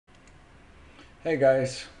Hey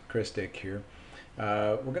guys, Chris Dick here.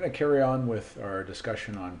 We're going to carry on with our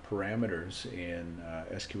discussion on parameters in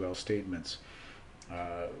SQL statements.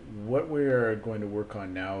 Uh, what we're going to work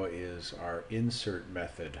on now is our insert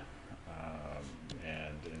method,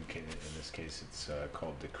 and in this case it's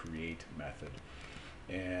called the create method.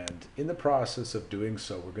 And in the process of doing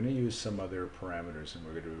so, we're going to use some other parameters, and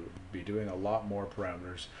we're going to be doing a lot more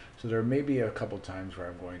parameters. So there may be a couple times where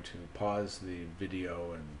I'm going to pause the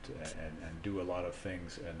video and do a lot of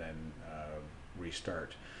things and then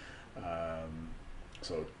restart.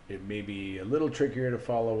 So it may be a little trickier to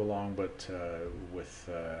follow along, but with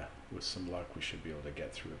some luck, we should be able to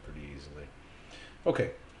get through it pretty easily.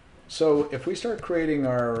 Okay, so if we start creating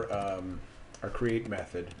our create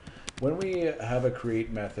method, when we have a create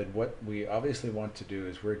method, what we obviously want to do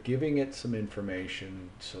is we're giving it some information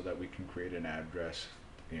so that we can create an address,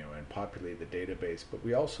 and populate the database. But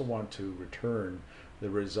we also want to return the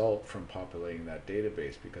result from populating that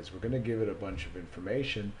database because we're going to give it a bunch of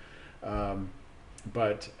information.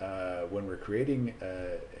 But when we're creating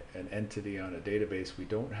an entity on a database, we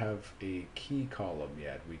don't have a key column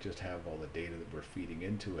yet. We just have all the data that we're feeding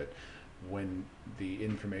into it. When the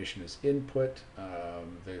information is input,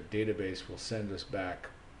 the database will send us back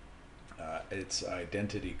its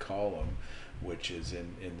identity column, which is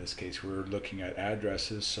in this case we're looking at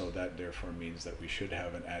addresses, so that therefore means that we should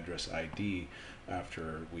have an address ID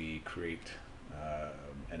after we create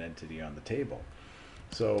an entity on the table.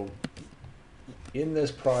 So in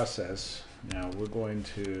this process, now we're going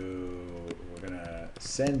to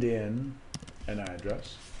send in an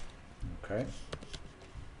address, okay?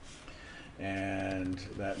 And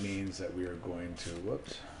that means that we are going to,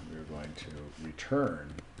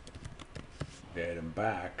 return the item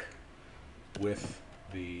back with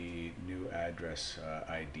the new address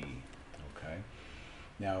ID, okay?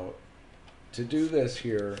 Now, to do this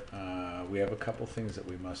here, we have a couple things that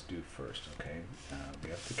we must do first, okay? We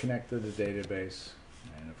have to connect to the database,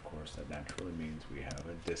 and of course that naturally means we have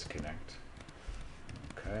a disconnect,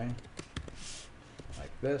 okay?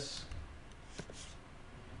 Like this.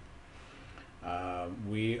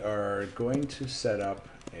 We are going to set up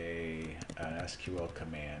an SQL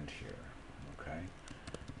command here, okay?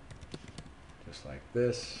 Just like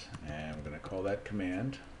this, and we're going to call that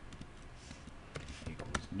command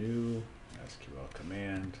equals new SQL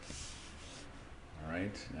command. All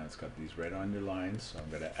right, now it's got these red underlines, so I'm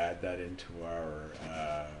going to add that into our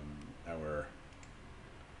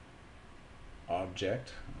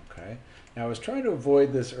object. Okay. Now I was trying to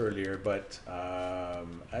avoid this earlier, but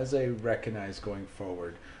as I recognize going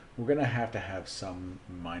forward, we're going to have some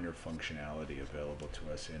minor functionality available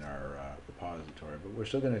to us in our repository, but we're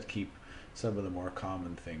still going to keep some of the more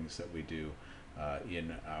common things that we do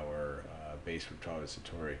in our base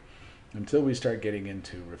repository until we start getting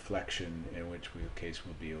into reflection, in which case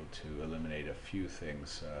we'll be able to eliminate a few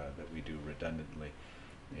things that we do redundantly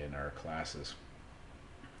in our classes.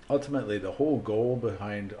 Ultimately, the whole goal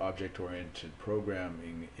behind object-oriented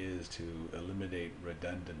programming is to eliminate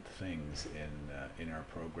redundant things in our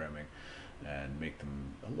programming and make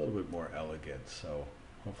them a little bit more elegant. So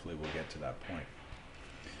hopefully we'll get to that point.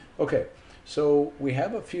 Okay, so we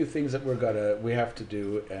have a few things that we have to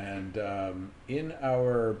do, and in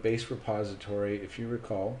our base repository, if you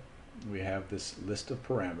recall, we have this list of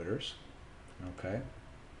parameters. Okay,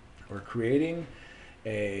 we're creating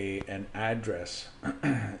an address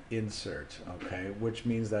insert, okay, which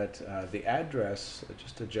means that the address,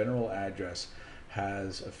 just a general address,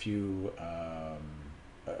 has a few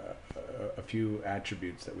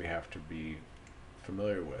attributes that we have to be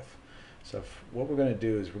familiar with. So what we're going to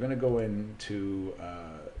do is we're going to go into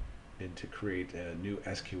create a new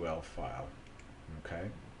SQL file, okay.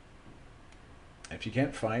 If you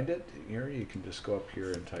can't find it here, you can just go up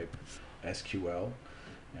here and type SQL,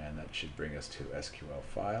 and that should bring us to SQL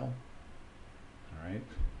file. All right.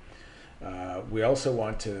 We also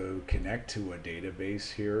want to connect to a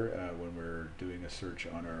database here when we're doing a search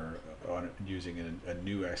on using a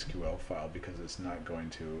new SQL file, because it's not going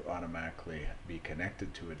to automatically be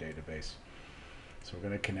connected to a database. So we're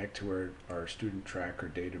going to connect to our student tracker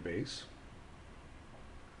database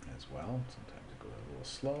as well. Sometimes it goes a little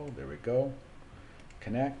slow. There we go.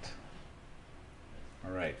 Connect.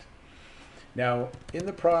 All right. Now, in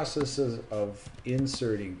the process of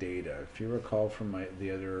inserting data, if you recall from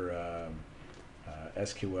the other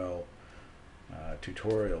SQL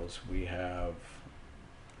tutorials, we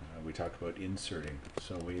talk about inserting.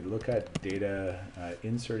 So we look at data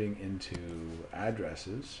inserting into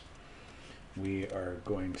addresses. We are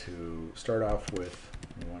going to start off with,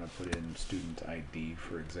 we want to put in student ID,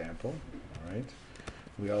 for example. All right.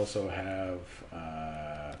 We also have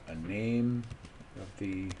a name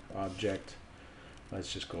the object.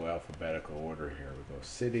 Let's just go alphabetical order here. We go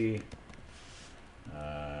city,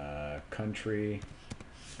 country.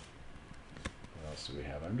 What else do we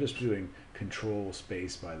have? I'm just doing control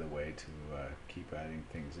space, by the way, to keep adding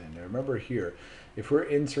things in. Now remember here, if we're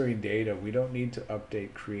inserting data, we don't need to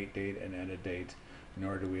update create date and edit date,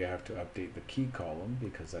 nor do we have to update the key column,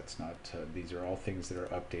 because that's not, these are all things that are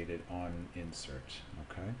updated on insert,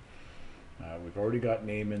 okay? We've already got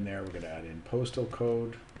name in there. We're going to add in postal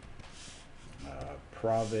code,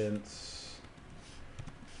 province,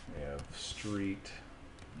 we have street,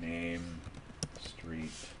 name, street,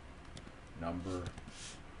 number.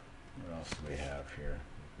 What else do we have here?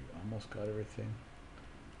 We almost got everything.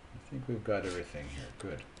 I think we've got everything here.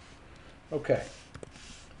 Good. Okay.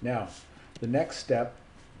 Now, the next step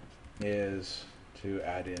is to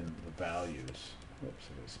add in the values. Oops,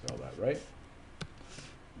 I didn't spell that right.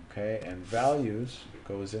 Okay, and values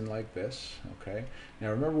goes in like this. Okay. Now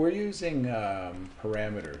remember, we're using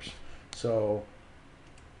parameters. So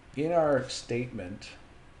in our statement,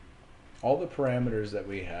 all the parameters that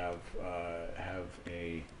we have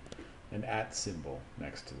an @ symbol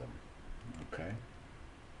next to them. Okay.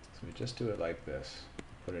 So we just do it like this.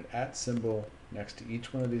 Put an @ symbol next to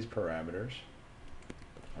each one of these parameters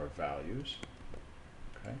or values.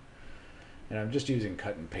 Okay. And I'm just using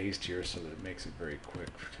cut and paste here so that it makes it very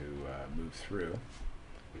quick to move through.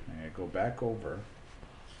 And I go back over.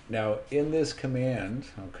 Now in this command,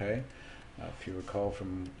 okay, if you recall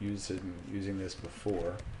from using this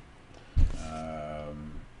before,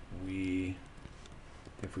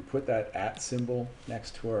 if we put that @ symbol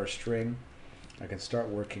next to our string, I can start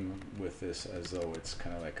working with this as though it's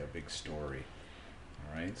kind of like a big story.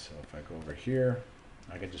 All right, so if I go over here,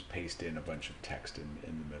 I can just paste in a bunch of text in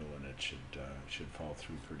the middle, and it should fall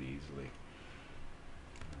through pretty easily.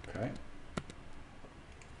 Okay.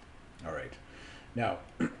 All right. Now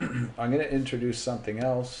I'm going to introduce something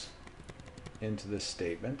else into this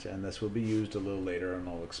statement, and this will be used a little later, and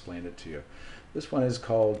I'll explain it to you. This one is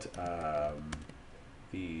called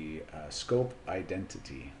the scope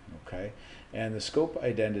identity. Okay, and the scope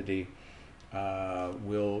identity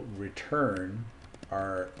will return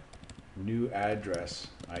our new address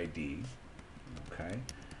ID, okay,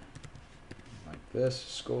 like this,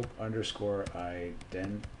 scope underscore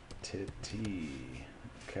identity,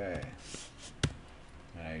 okay,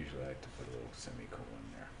 and I usually like to put a little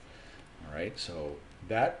semicolon there. All right, so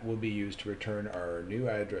that will be used to return our new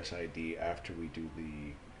address ID after we do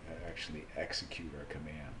the actually execute our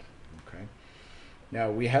command. Okay,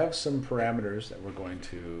 now we have some parameters that we're going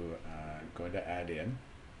to add in,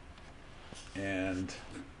 and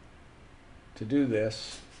to do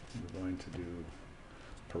this, we're going to do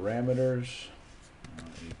parameters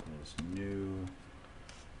equals new,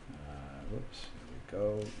 whoops, here we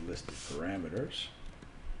go, list of parameters.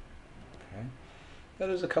 Okay, now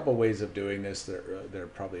there's a couple ways of doing this. They're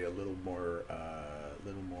probably a little more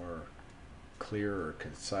clear or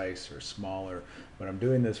concise or smaller, but I'm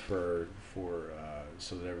doing this for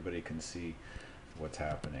so that everybody can see what's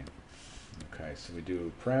happening. Okay, so we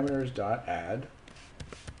do parameters.add.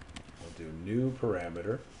 We'll do new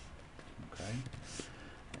parameter. Okay,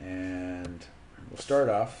 and we'll start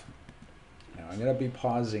off. Now I'm going to be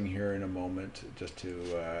pausing here in a moment just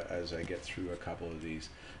to as I get through a couple of these,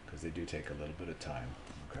 because they do take a little bit of time.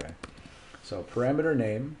 Okay, so parameter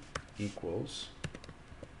name equals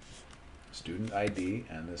student ID,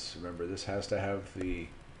 and this, remember, this has to have the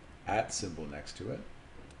 @ symbol next to it.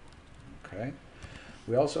 Okay,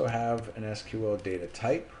 we also have an SQL data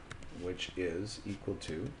type, which is equal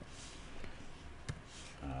to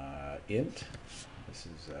int. This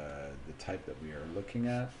is the type that we are looking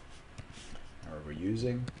at, or we're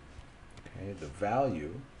using. Okay, the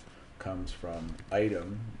value comes from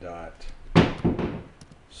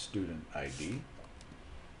item.student ID.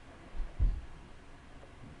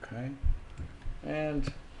 Okay,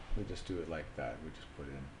 and we just do it like that. We just put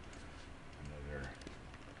in another.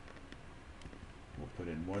 We'll put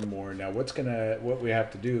in one more. Now, what we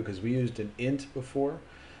have to do, because we used an int before,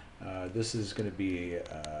 this is going to be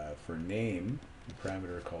for name, a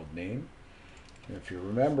parameter called name. And if you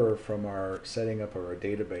remember from our setting up of our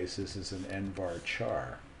database, this is an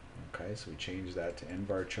nvarchar. Okay, so we change that to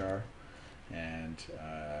nvarchar, and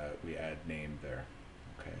we add name there.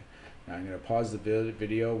 Okay, now I'm going to pause the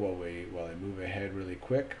video while I move ahead really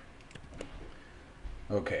quick.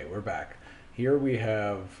 Okay, we're back. Here we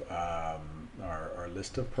have our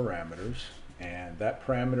list of parameters, and that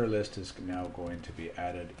parameter list is now going to be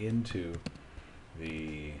added into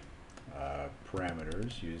the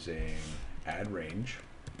parameters using add range.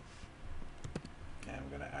 And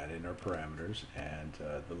we're going to add in our parameters. And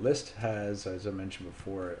the list has, as I mentioned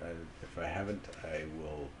before, if I haven't, I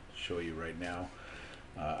will show you right now.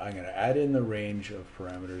 I'm going to add in the range of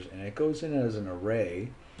parameters, and it goes in as an array,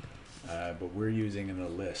 but we're using in a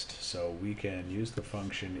list. So we can use the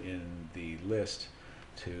function in the list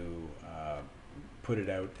to put it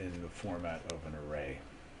out in the format of an array.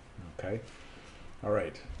 Okay. All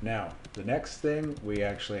right. Now, the next thing, we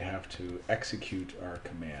actually have to execute our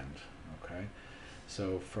command. Okay.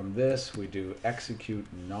 So from this, we do execute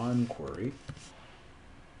non-query.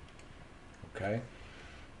 Okay.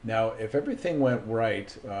 Now, if everything went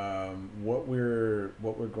right, what we're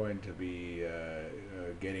going to be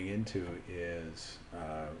getting into is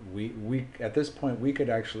we at this point we could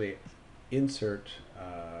actually insert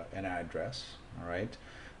an address, all right,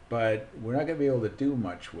 but we're not going to be able to do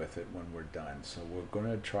much with it when we're done. So we're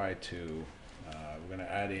going to try to we're going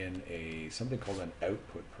to add in something called an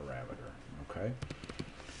output parameter. Okay,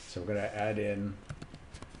 so we're going to add in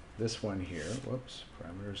this one here. Whoops,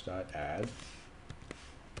 parameters.add.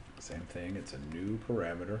 Same thing, it's a new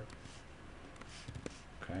parameter.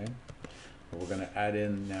 Okay, but we're going to add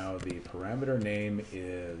in now the parameter name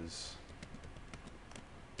is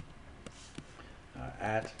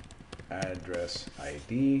at address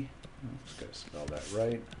ID. Just got to spell that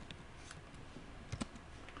right.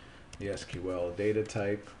 The SQL data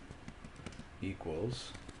type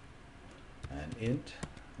equals an int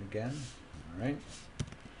again. All right.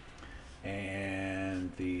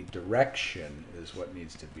 And the direction is what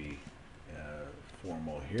needs to be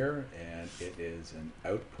formal here, and it is an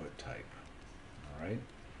output type. All right,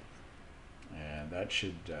 and that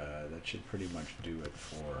should pretty much do it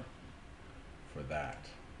for that.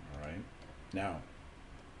 All right. Now,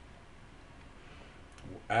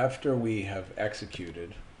 after we have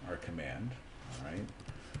executed our command, all right,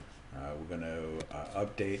 we're going to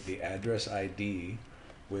update the address ID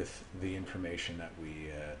with the information that we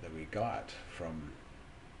got from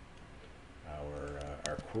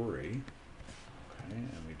our query. Okay,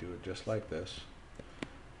 and we do it just like this.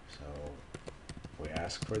 So we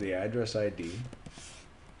ask for the address ID, and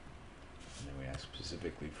then we ask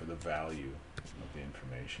specifically for the value of the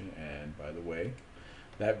information. And by the way,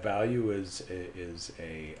 that value is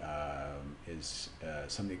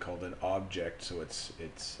something called an object. So it's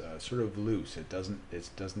sort of loose. It doesn't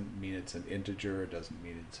mean it's an integer. It doesn't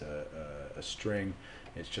mean it's a string.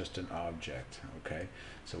 It's just an object. Okay.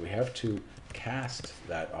 So we have to cast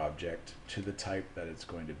that object to the type that it's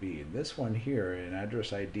going to be. And this one here, an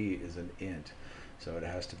address ID, is an int. So it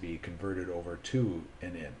has to be converted over to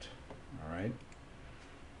an int. All right.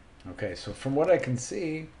 Okay, so from what I can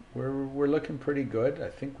see, we're looking pretty good. I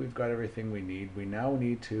think we've got everything we need. We now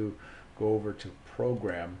need to go over to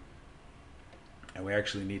program, and we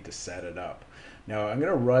actually need to set it up. Now I'm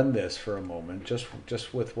going to run this for a moment,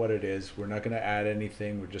 just with what it is. We're not going to add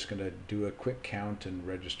anything. We're just going to do a quick count and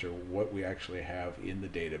register what we actually have in the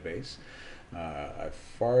database. As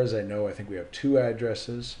far as I know, I think we have 2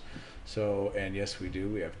 addresses. So, and yes, we do.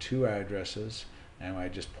 We have 2 addresses. And I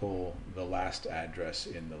just pull the last address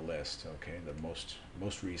in the list, okay, the most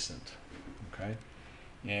recent, okay.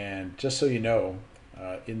 And just so you know,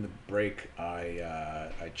 in the break,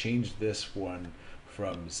 I changed this one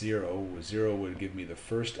from 0. 0 would give me the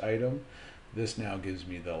first item. This now gives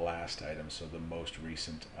me the last item, so the most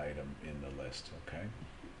recent item in the list, okay.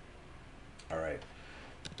 All right.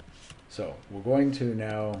 So we're going to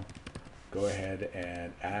now go ahead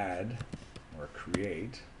and add or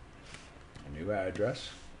create a new address.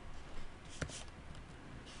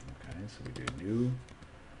 Okay, so we do new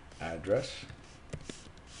address.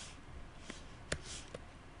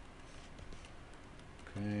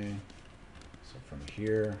 Okay, so from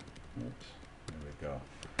here, oops, there we go.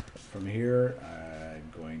 From here,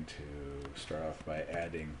 I'm going to start off by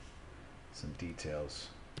adding some details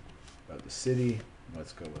about the city.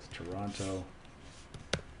 Let's go with Toronto.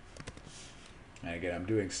 And again, I'm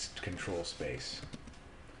doing control space.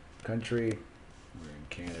 Country, we're in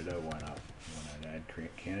Canada, why not? Why not add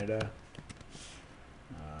Canada?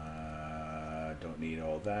 Don't need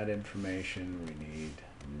all that information. We need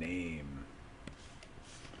name.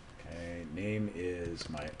 Okay, name is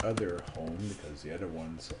my other home because the other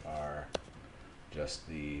ones are just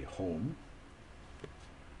the home.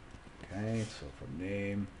 Okay, so from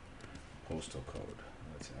name, postal code.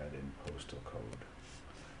 Let's add in postal code.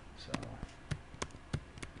 So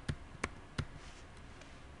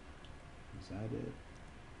is that it?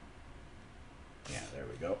 Yeah, there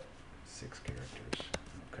we go. 6 characters.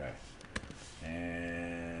 Okay.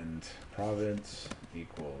 And province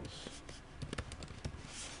equals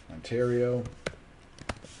Ontario.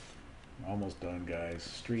 Almost done, guys.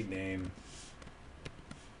 Street name.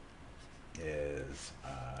 is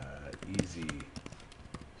easy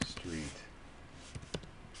street.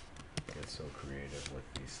 Get so creative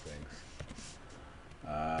with these things.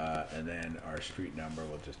 And then our street number,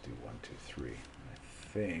 we'll just do 123. I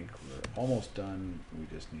think we're almost done. We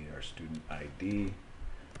just need our student ID,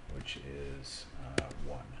 which is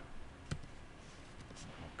 1.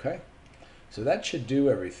 Okay, so that should do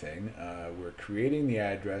everything. We're creating the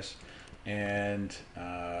address, and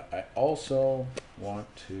I also want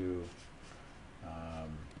to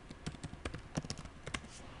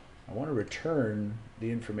return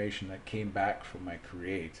the information that came back from my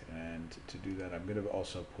create, and to do that I'm going to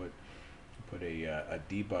also put a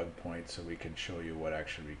debug point so we can show you what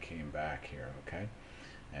actually came back here. Okay,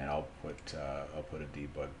 and I'll put a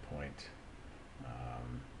debug point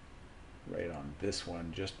right on this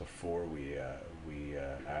one just before we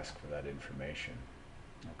ask for that information.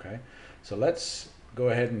 Okay, so let's go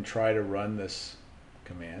ahead and try to run this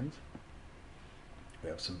command. We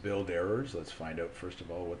have some build errors. Let's find out first of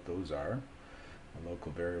all what those are. A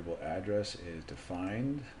local variable address is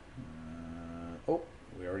defined. Oh,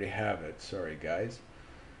 we already have it. Sorry guys.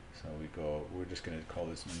 So we're just going to call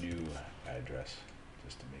this new address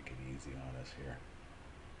just to make it easy on us here.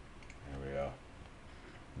 There we go.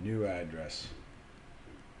 New address.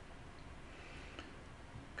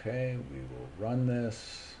 Okay, we will run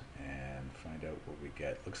this and find out what we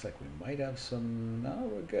get. Looks like we might have some. No,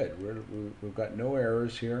 we're good. We've got no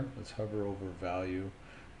errors here. Let's hover over value.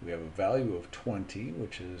 We have a value of 20,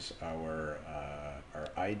 which is our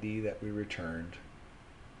ID that we returned.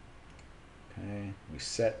 Okay, we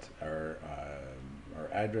set our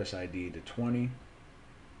address ID to 20.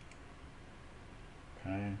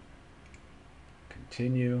 Okay,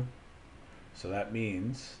 continue. So that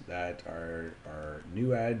means that our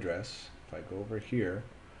new address, if I go over here,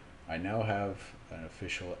 I now have an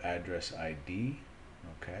official address ID.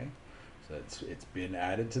 Okay, so it's been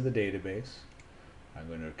added to the database. I'm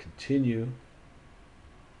going to continue,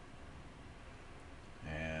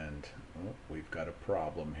 and we've got a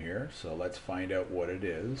problem here. So let's find out what it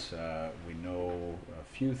is. We know a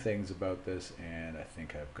few things about this, and I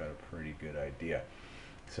think I've got a pretty good idea.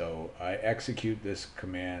 So I execute this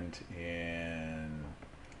command in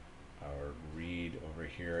our read over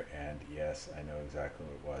here, and yes, I know exactly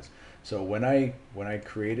what it was. So when I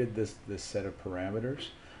created this set of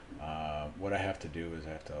parameters, what I have to do is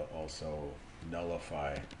I have to also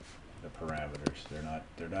nullify the parameters.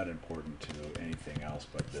 They're not important to anything else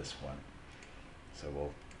but this one. So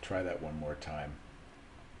we'll try that one more time.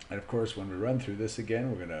 And of course, when we run through this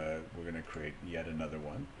again, we're gonna create yet another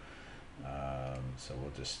one. So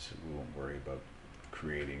we won't worry about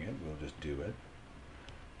creating it. We'll just do it.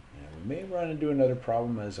 And we may run into another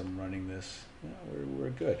problem as I'm running this. No, we're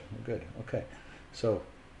good. We're good. Okay. So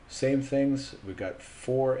same things. We've got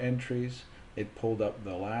 4 entries. It pulled up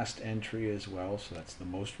the last entry as well, so that's the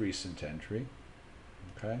most recent entry.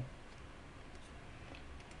 Okay.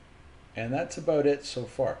 And that's about it so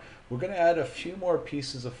far. We're going to add a few more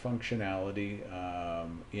pieces of functionality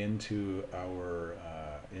into our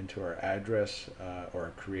address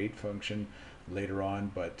or create function later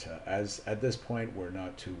on, but at this point we're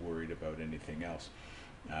not too worried about anything else.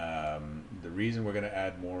 The reason we're going to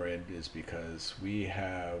add more in is because we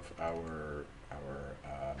have our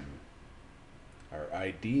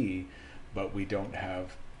ID, but we don't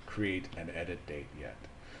have create and edit date yet.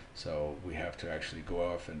 So we have to actually go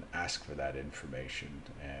off and ask for that information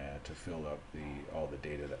to fill up all the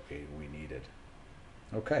data that we needed.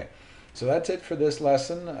 Okay, so that's it for this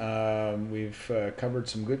lesson. We've covered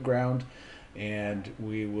some good ground, and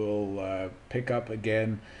we will pick up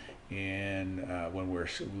again when we're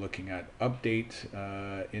looking at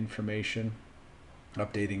updating information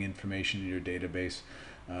in your database.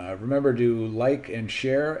 Remember to like and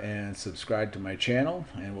share and subscribe to my channel,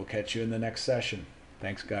 and we'll catch you in the next session.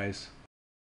 Thanks, guys.